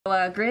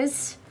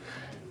Grizz,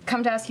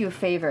 come to ask you a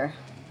favor.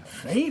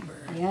 Favor?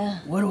 Yeah.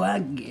 What do I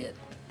get?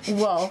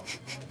 Well,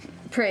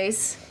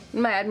 praise,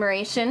 my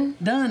admiration.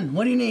 Done.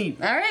 What do you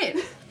need? All right.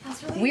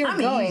 That's really We're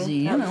going. Easy,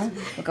 you know.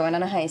 We're going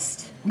on a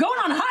heist. Going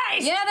on a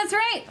heist? Yeah, that's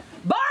right.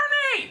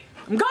 Barney!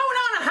 I'm going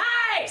on a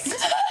heist!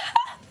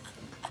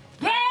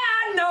 Yeah,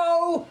 I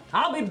know.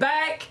 I'll be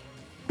back.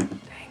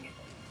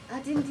 I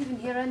didn't even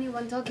hear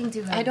anyone talking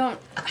to her. I don't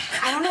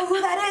know who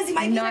that is. He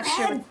might be in her not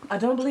sure. head. I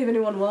don't believe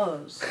anyone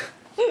was.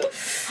 All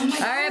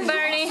right,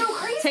 Barney. so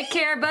crazy. Take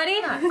care,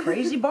 buddy.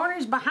 Crazy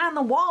Barney's behind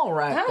the wall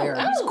right there.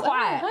 He's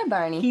quiet. Hi,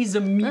 Barney. He's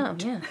a mute. Oh,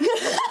 yeah.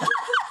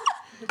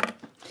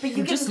 But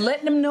you Just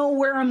letting him know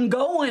where I'm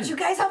going. You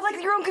guys have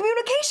like your own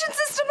communication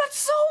system. That's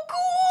so cool.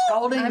 It's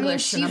called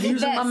English, and I'm she's the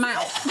using my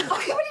best. mouth.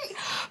 Okay, what do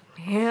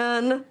you...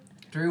 Man,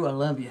 Drew, I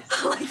love you.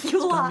 I like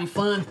you a lot. It'll be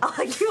fun. I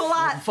like you a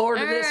lot. Looking forward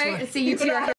to All this right. one. See you two.